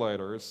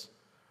regulators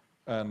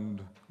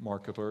and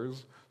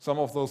marketers. Some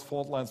of those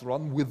fault lines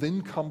run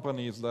within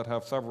companies that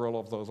have several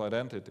of those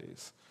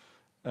identities.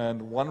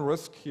 And one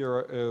risk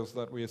here is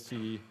that we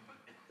see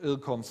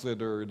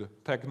ill-considered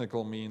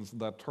technical means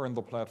that turn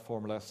the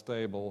platform less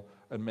stable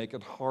and make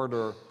it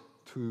harder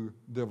to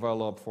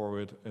develop for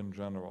it in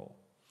general.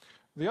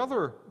 The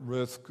other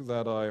risk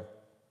that I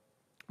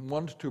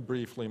want to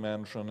briefly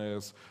mention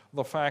is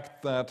the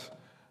fact that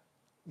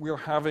we're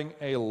having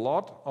a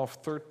lot of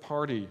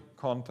third-party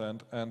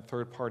content and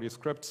third-party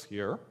scripts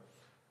here,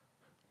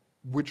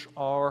 which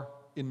are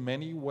in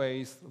many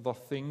ways the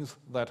things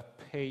that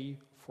pay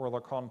for the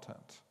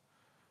content.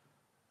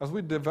 As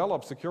we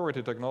develop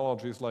security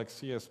technologies like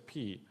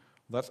CSP,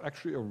 that's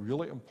actually a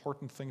really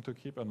important thing to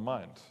keep in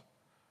mind.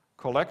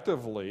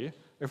 Collectively,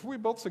 if we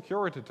build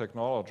security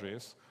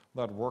technologies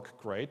that work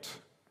great,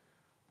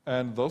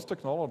 and those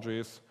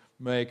technologies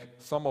make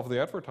some of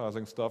the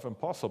advertising stuff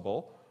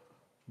impossible,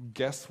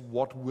 guess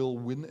what will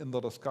win in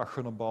the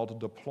discussion about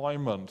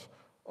deployment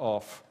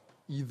of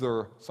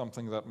either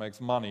something that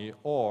makes money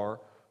or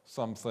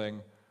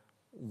something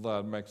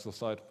that makes the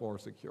site more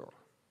secure?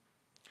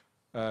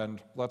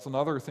 And that's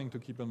another thing to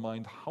keep in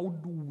mind. How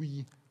do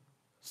we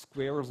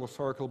square the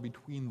circle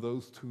between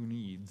those two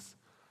needs?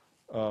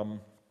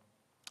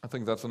 I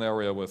think that's an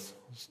area with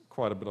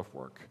quite a bit of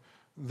work.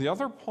 The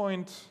other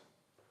point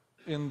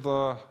in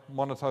the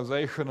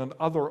monetization and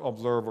other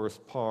observers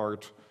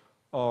part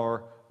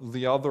are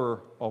the other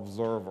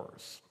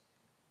observers.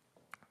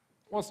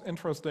 What's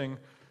interesting,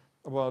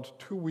 about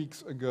 2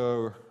 weeks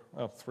ago,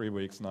 3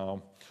 weeks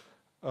now,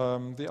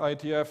 the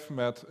IETF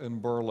met in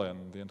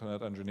Berlin, the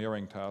Internet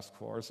Engineering Task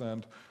Force,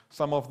 and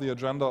some of the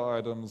agenda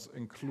items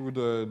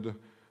included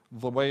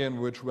the way in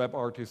which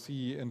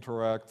WebRTC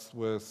interacts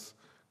with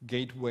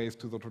gateways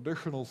to the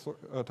traditional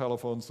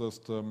telephone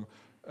system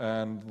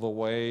and the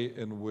way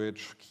in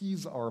which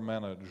keys are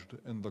managed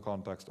in the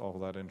context of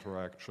that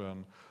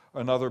interaction.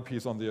 Another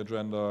piece on the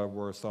agenda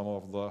were some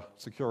of the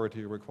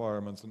security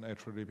requirements in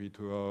HTTP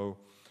 2.0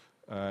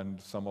 and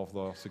some of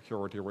the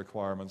security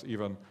requirements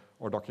even,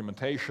 or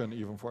documentation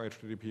even for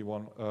HTTP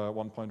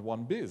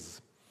 1.1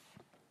 biz.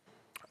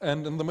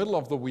 And in the middle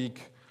of the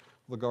week,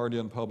 The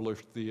Guardian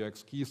published the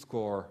X-Key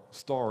score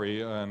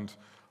story, and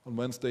on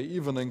Wednesday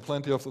evening,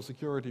 plenty of the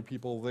security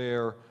people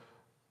there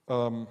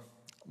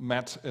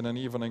met in an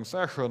evening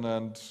session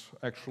and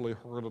actually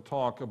heard a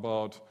talk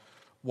about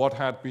what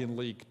had been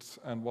leaked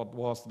and what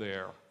was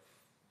there.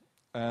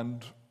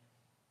 And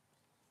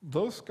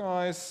those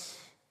guys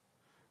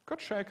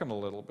got shaken a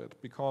little bit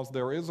because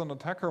there is an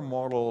attacker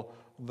model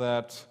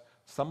that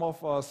some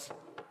of us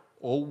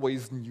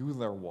always knew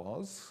there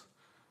was,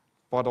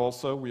 but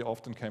also we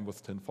often came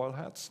with tinfoil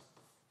hats.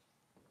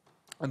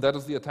 And that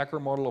is the attacker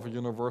model of a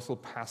universal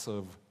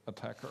passive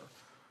attacker,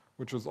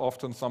 which is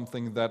often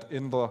something that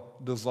in the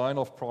design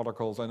of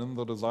protocols and in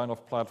the design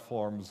of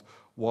platforms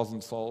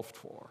wasn't solved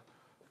for.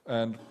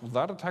 And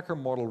that attacker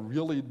model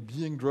really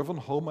being driven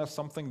home as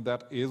something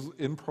that is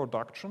in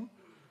production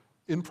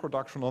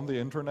on the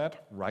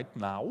internet right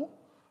now,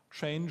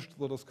 changed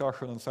the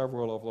discussion in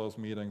several of those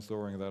meetings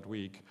during that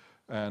week,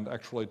 and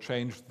actually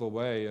changed the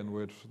way in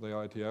which the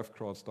IETF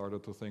crowd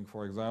started to think,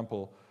 for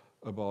example,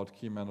 about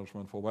key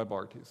management for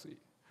WebRTC.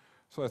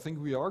 So I think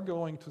we are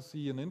going to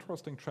see an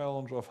interesting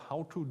challenge of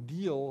how to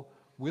deal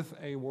with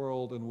a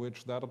world in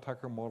which that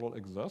attacker model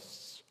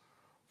exists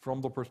from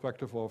the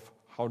perspective of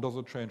how does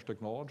it change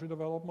technology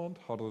development,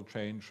 how does it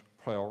change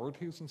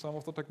priorities in some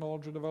of the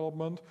technology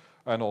development,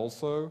 and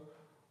also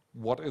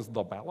what is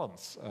the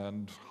balance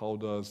and how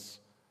do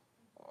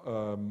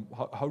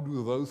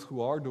those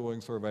who are doing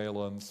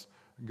surveillance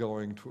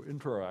going to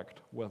interact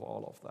with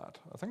all of that.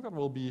 I think that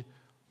will be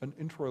an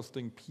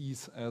interesting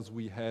piece as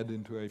we head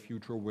into a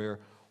future where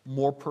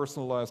more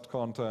personalized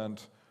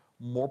content,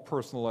 more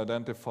personal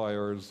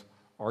identifiers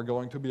are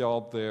going to be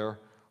out there,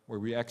 where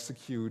we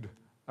execute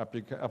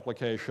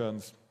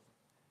applications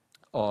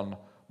on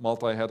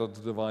multi-headed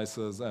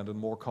devices and in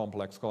more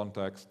complex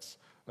contexts,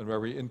 and where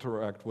we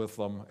interact with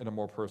them in a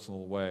more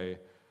personal way.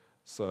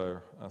 So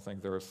I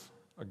think there's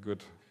a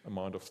good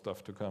amount of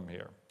stuff to come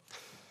here.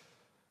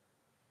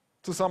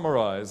 To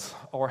summarize,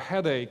 our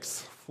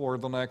headaches for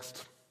the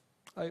next,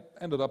 I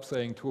ended up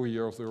saying 2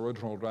 years, the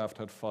original draft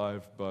had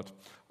 5, but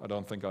I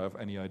don't think I have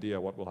any idea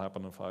what will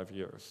happen in 5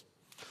 years.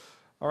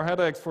 Our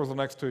headaches for the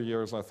next 2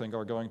 years, I think,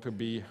 are going to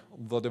be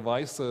the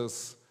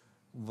devices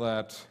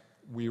that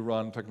we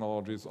run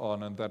technologies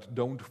on and that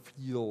don't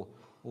feel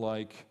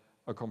like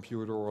a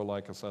computer or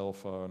like a cell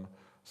phone.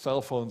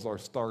 Cell phones are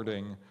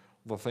starting.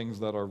 The things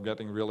that are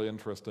getting really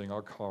interesting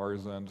are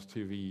cars and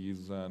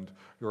TVs and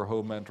your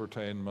home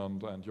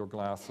entertainment and your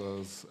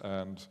glasses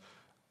and,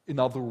 in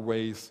other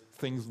ways,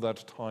 things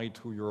that tie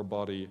to your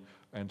body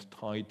and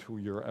tie to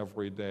your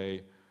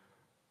everyday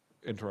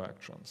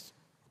interactions.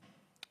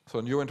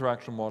 So new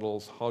interaction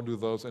models, how do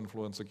those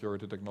influence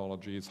security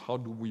technologies? How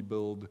do we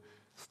build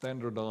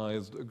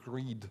standardized,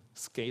 agreed,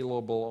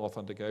 scalable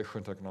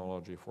authentication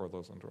technology for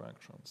those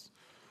interactions?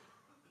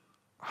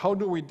 How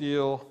do we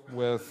deal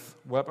with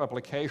web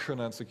application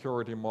and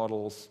security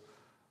models,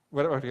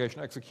 web application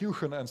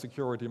execution and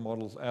security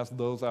models as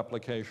those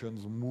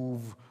applications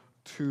move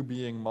to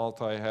being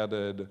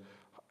multi-headed,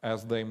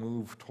 as they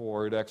move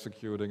toward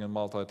executing in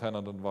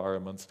multi-tenant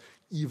environments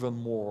even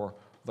more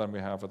than we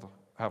have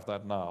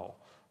that now?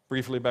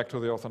 Briefly back to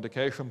the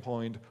authentication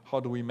point, how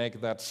do we make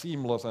that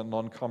seamless and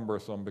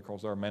non-cumbersome,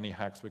 because there are many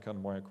hacks we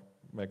can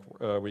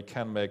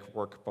make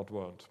work but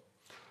won't.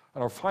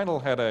 And our final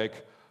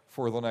headache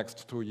for the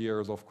next 2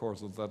 years, of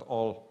course, is that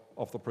all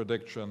of the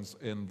predictions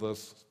in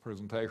this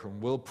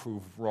presentation will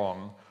prove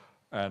wrong,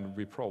 and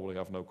we probably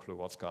have no clue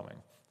what's coming.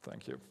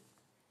 Thank you.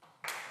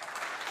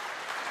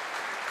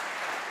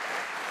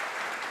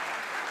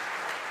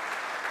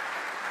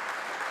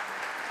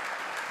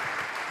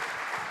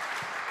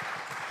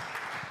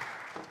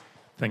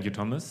 Thank you,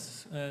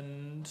 Thomas.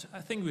 And I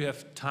think we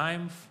have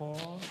time for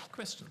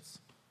questions,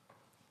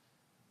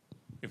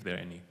 if there are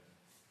any.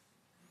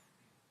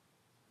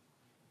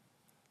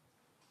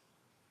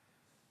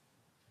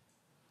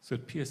 So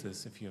it appears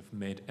as if you have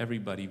made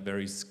everybody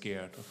very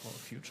scared of our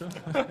future.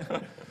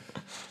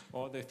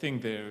 Or they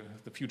think the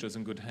future is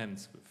in good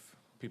hands with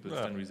people's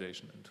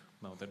standardization, and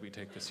now that we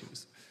take this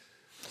use.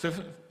 So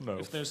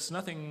if there's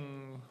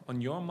nothing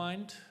on your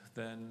mind,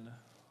 then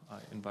I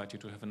invite you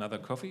to have another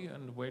coffee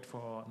and wait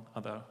for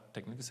other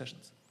technical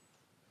sessions.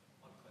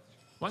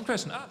 One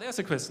question. Ah, there's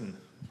a question.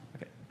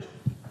 Okay.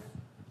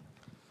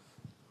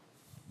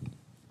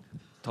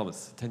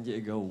 Thomas, 10 years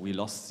ago we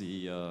lost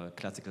the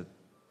classical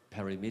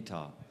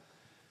perimeter.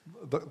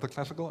 The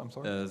classical, I'm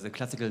sorry? The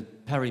classical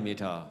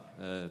perimeter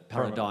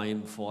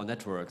paradigm for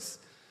networks.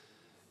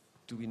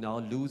 Do we now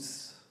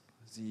lose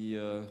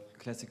the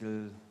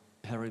classical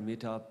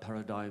perimeter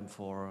paradigm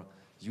for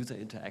user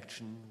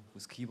interaction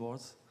with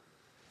keyboards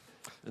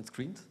and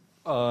screens?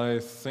 I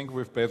think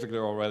we've basically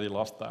already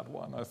lost that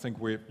one. I think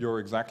you're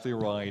exactly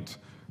right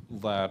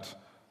that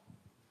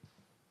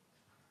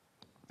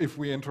if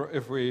we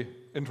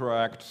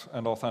interact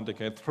and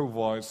authenticate through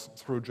voice,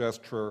 through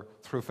gesture,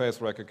 through face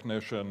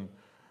recognition,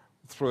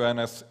 through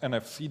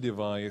NFC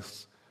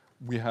device,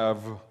 we have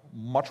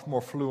much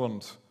more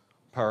fluent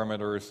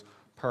parameters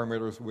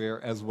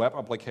where, as web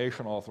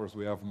application authors,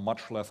 we have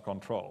much less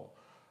control.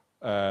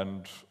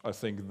 And I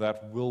think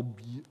that will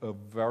be a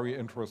very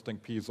interesting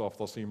piece of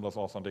the seamless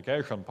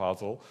authentication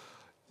puzzle.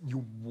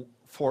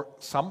 For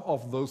some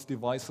of those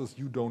devices,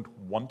 you don't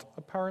want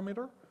a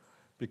parameter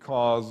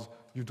because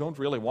you don't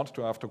really want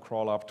to have to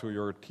crawl up to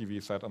your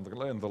TV set in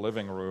the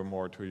living room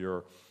or to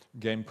your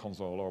game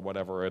console or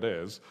whatever it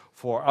is.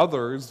 For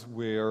others,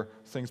 where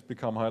things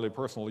become highly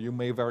personal, you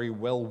may very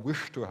well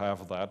wish to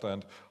have that,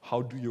 and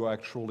how do you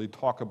actually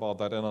talk about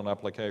that in an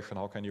application?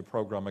 How can you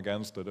program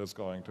against it is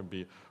going to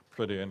be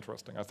pretty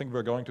interesting. I think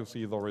we're going to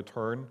see the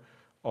return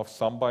of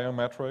some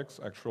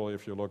biometrics. Actually,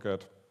 if you look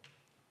at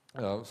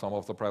some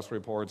of the press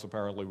reports,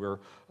 apparently we're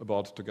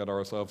about to get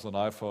ourselves an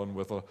iPhone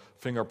with a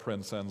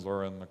fingerprint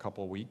sensor in a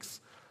couple of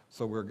weeks.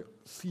 So we're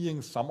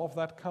seeing some of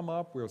that come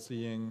up. We're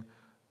seeing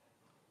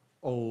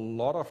a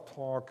lot of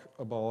talk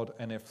about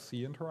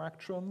NFC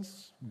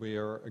interactions,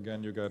 where,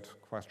 again, you get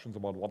questions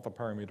about what the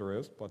parameter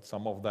is, but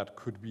some of that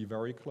could be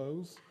very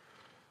close.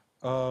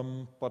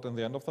 But in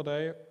the end of the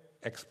day,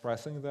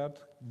 expressing that,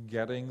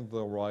 getting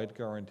the right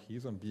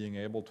guarantees, and being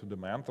able to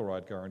demand the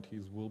right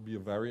guarantees will be a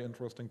very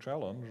interesting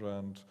challenge.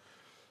 And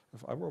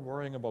if I were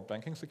worrying about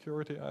banking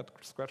security, I'd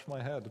scratch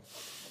my head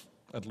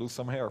and lose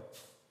some hair.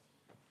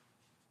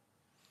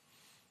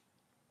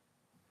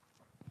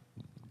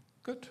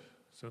 Good.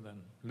 So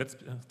then let's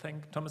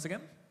thank Thomas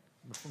again.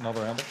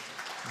 Another hand.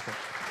 Okay.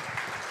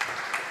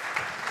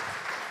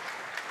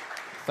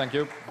 Thank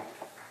you.